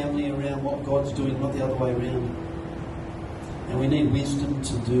earthly family around what God's doing, not the other way around. And we need wisdom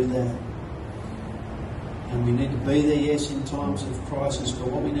to do that. And we need to be there, yes, in times of crisis, but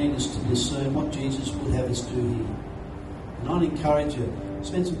what we need is to discern what Jesus would have us do here. And I'd encourage you,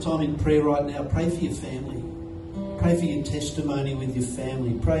 spend some time in prayer right now. Pray for your family. Pray for your testimony with your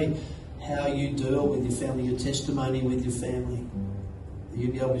family. Pray how you deal with your family, your testimony with your family. That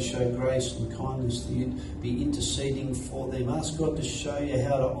you'd be able to show grace and kindness, that you'd be interceding for them. Ask God to show you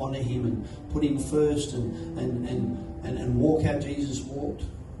how to honour him and put him first and walk how Jesus walked.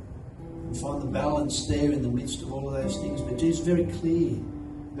 And find the balance there in the midst of all of those things. But Jesus is very clear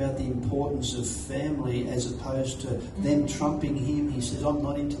about the importance of family as opposed to them trumping him. He says, I'm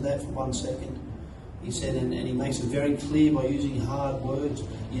not into that for 1 second. He said, and he makes it very clear by using hard words,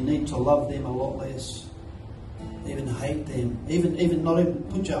 you need to love them a lot less. even hate them, even not even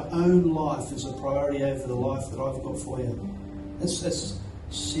put your own life as a priority over the life that I've got for you. That's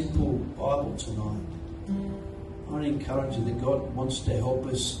simple Bible tonight. I want to encourage you that God wants to help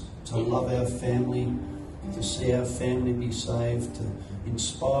us to love our family, to see our family be saved, to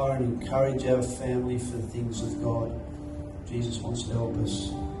inspire and encourage our family for the things of God. Jesus wants to help us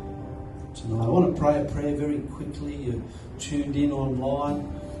tonight. I want to pray a prayer very quickly. You're tuned in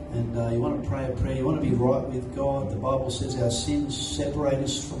online and you want to pray a prayer. You want to be right with God. The Bible says our sins separate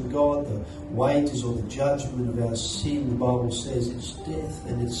us from God. The wages or the judgment of our sin, the Bible says, it's death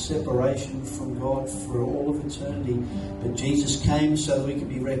and it's separation from God for all of eternity. But Jesus came so that we could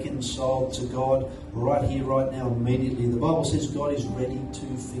be reconciled to God right here, right now, immediately. The Bible says God is ready to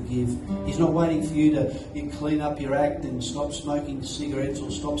forgive. He's not waiting for you to clean up your act and stop smoking cigarettes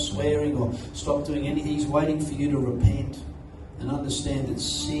or stop swearing or stop doing anything. He's waiting for you to repent and understand that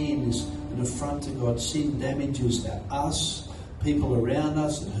sin is an affront to God. Sin damages us, people around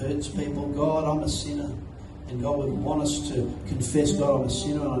us, it hurts people. God, I'm a sinner. And God would want us to confess, God, I'm a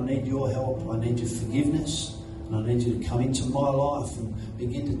sinner and I need your help. I need your forgiveness. And I need you to come into my life and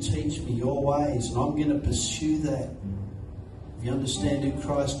begin to teach me your ways. And I'm going to pursue that. If you understand who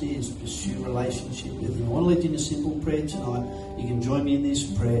Christ is, pursue relationship with him. I want to lead you in a simple prayer tonight. You can join me in this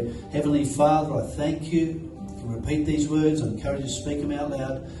prayer. Heavenly Father, I thank you. You can repeat these words. I encourage you to speak them out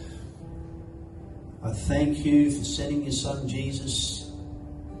loud. I thank you for sending your son Jesus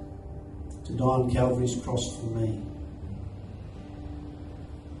to die on Calvary's cross for me.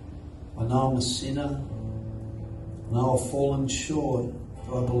 I know I'm a sinner. I know I've fallen short,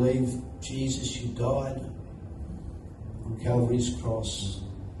 but I believe, Jesus, you died on Calvary's cross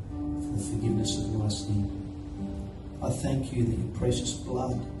for the forgiveness of my sin. I thank you that your precious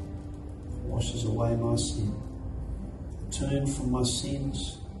blood washes away my sin. I turn from my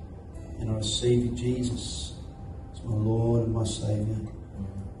sins and I receive you, Jesus, as my Lord and my Saviour.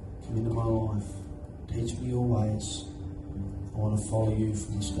 Come into my life. Teach me your ways. I want to follow you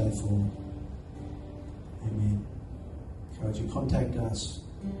from this day forward. Amen. I encourage you, contact us.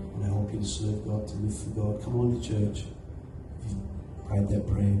 I want to help you to serve God, to live for God. Come on to church. If you've prayed that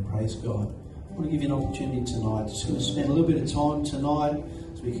prayer, praise God. I want to give you an opportunity tonight. Just going to spend a little bit of time tonight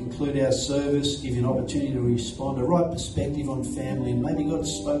as we conclude our service, give you an opportunity to respond, a right perspective on family. And maybe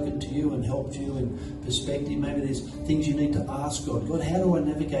God's spoken to you and helped you in perspective. Maybe there's things you need to ask God. God, how do I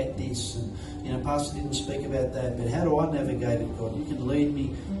navigate this? And, Pastor didn't speak about that, but how do I navigate it, God? You can lead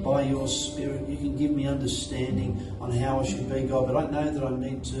me by your Spirit. You can give me understanding on how I should be, God. But I know that I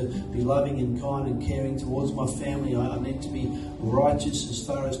need to be loving and kind and caring towards my family. I need to be righteous as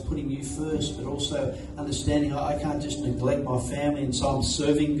far as putting you first, but also understanding I can't just neglect my family and so I'm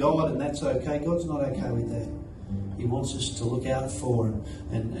serving God and that's okay. God's not okay with that. He wants us to look out for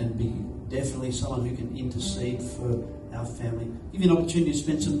and be definitely someone who can intercede for our family. Give you an opportunity to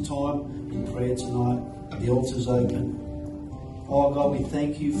spend some time in prayer tonight. The altar's open. Oh God, we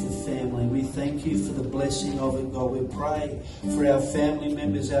thank you for family. We thank you for the blessing of it, God. We pray for our family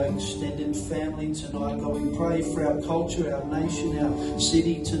members, our extended family tonight, God. We pray for our culture, our nation, our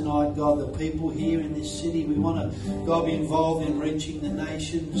city tonight, God. The people here in this city, we want to, God, be involved in reaching the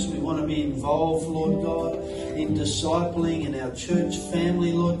nations. We want to be involved, Lord God, in discipling in our church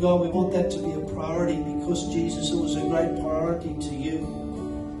family, Lord God. We want that to be a priority because, Jesus, it was a great priority to you.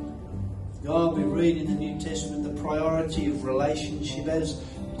 God, we read in the New Testament the priority of relationship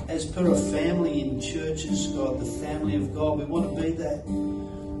as per a family in churches, God, the family of God. We want to be that.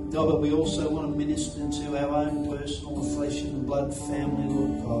 God, but we also want to minister to our own personal flesh and blood family,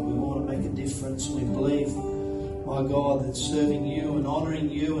 Lord God. We want to make a difference. We believe, my God, that serving you and honouring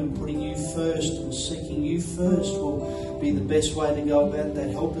you and putting you first and seeking you first will be the best way to go about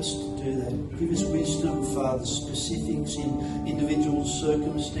that. Help us to do that. Give us wisdom, Father, specifics in individual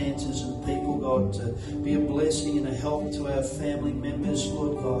circumstances and people, God, to be a blessing and a help to our family members,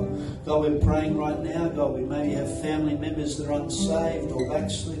 Lord God. God, we're praying right now, God, we maybe have family members that are unsaved or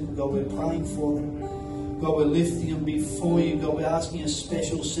backslidden. God, we're praying for them. God, we're lifting them before you. God, we're asking a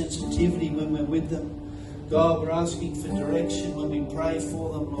special sensitivity when we're with them. God, we're asking for direction when we pray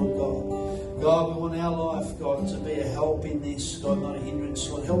for them, Lord God. God, we want our life, God, to be a help in this, God, not a hindrance.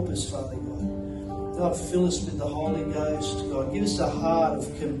 Lord, help us, Father God. God, fill us with the Holy Ghost, God. Give us a heart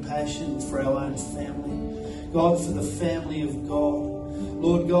of compassion for our own family. God, for the family of God.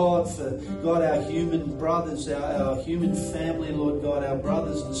 Lord God, for, God, our human brothers, our human family, Lord God, our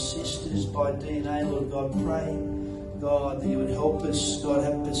brothers and sisters by DNA, Lord God, pray, God, that you would help us, God,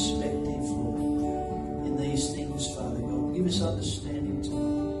 have perspective, Lord, in these things, Father God. Give us understanding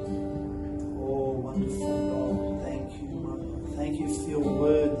tonight. Wonderful God, thank you, my God. Thank you for your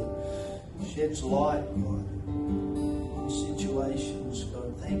word that sheds light, God, situations,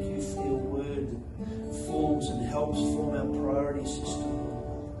 God. Thank you for your word that forms and helps form our priority system.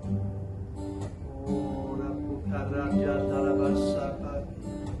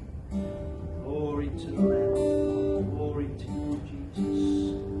 Glory to the Lamb. Glory to you,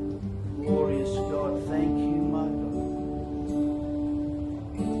 Jesus. Glorious God. Thank you, my God.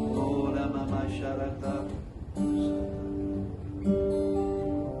 Lord, Amama Sharata.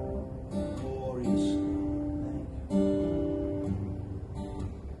 Glorious God.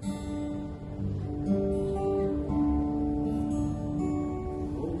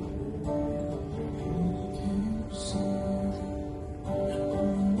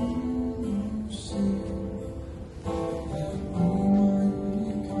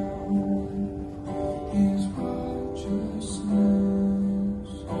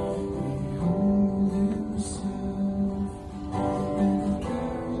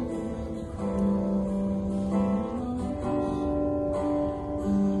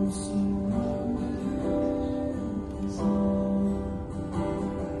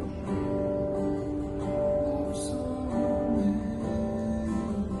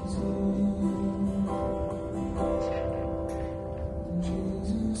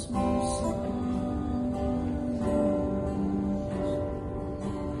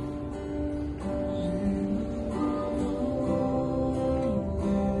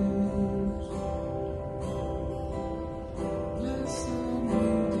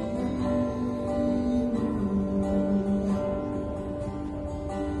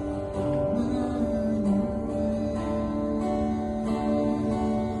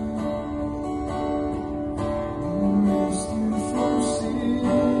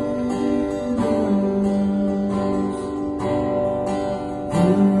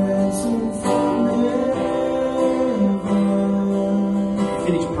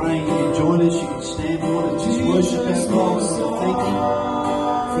 Finish praying, you can join us, you can stand. We want to just worship our God and thank Him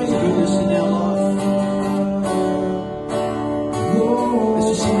for His goodness in our life. Let's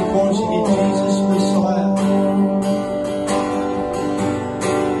just sing the chorus again, Jesus Messiah.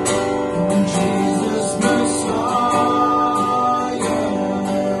 Jesus Messiah,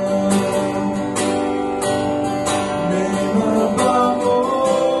 name above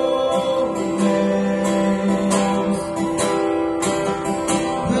all names,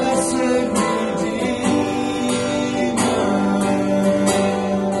 blessed Redeemer,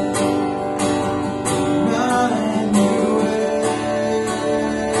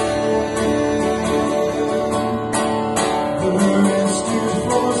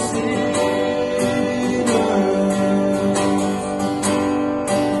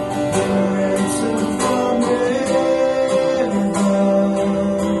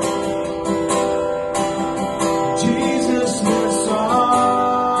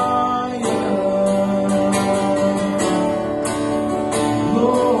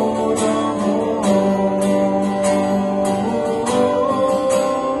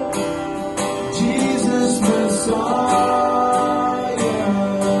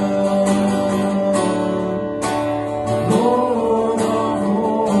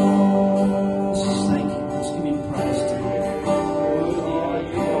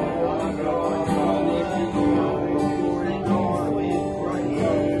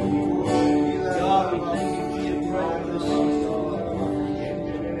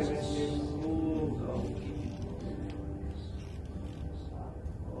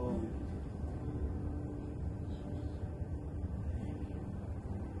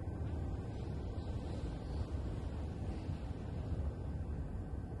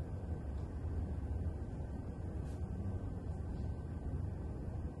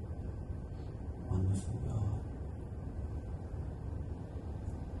 Wonderful God.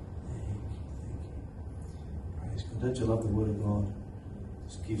 Thank you. Praise God. Don't you love the Word of God? It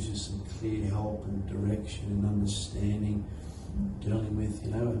just gives you some clear help and direction and understanding, dealing with,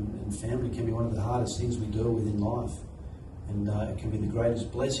 and family can be one of the hardest things we deal with in life. And it can be the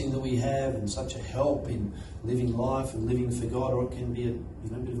greatest blessing that we have and such a help in living life and living for God, or it can be a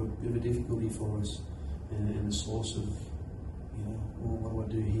bit of a difficulty for us and a source of, what do I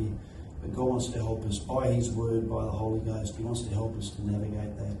do here? But God wants to help us by His Word, by the Holy Ghost. He wants to help us to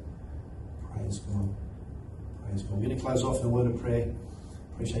navigate that. Praise God. Praise God. We're going to close off in a word of prayer.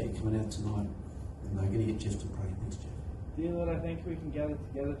 Appreciate you coming out tonight. And I'm going to get Jeff to pray. Thanks, Jeff. Dear Lord, I thank you we can gather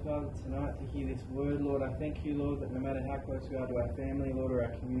together, Father, tonight to hear this word. Lord, I thank you, Lord, that no matter how close we are to our family, Lord, or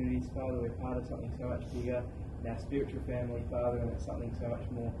our communities, Father, we're part of something so much bigger in our spiritual family, Father, and it's something so much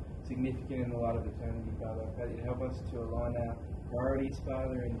more significant in the light of eternity, Father. I pray that you help us to align our priorities,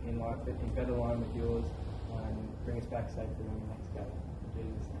 Father, in life that in better line with yours, and bring us back safely when we next gather. In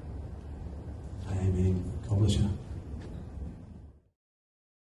Jesus' name. Amen. God bless you.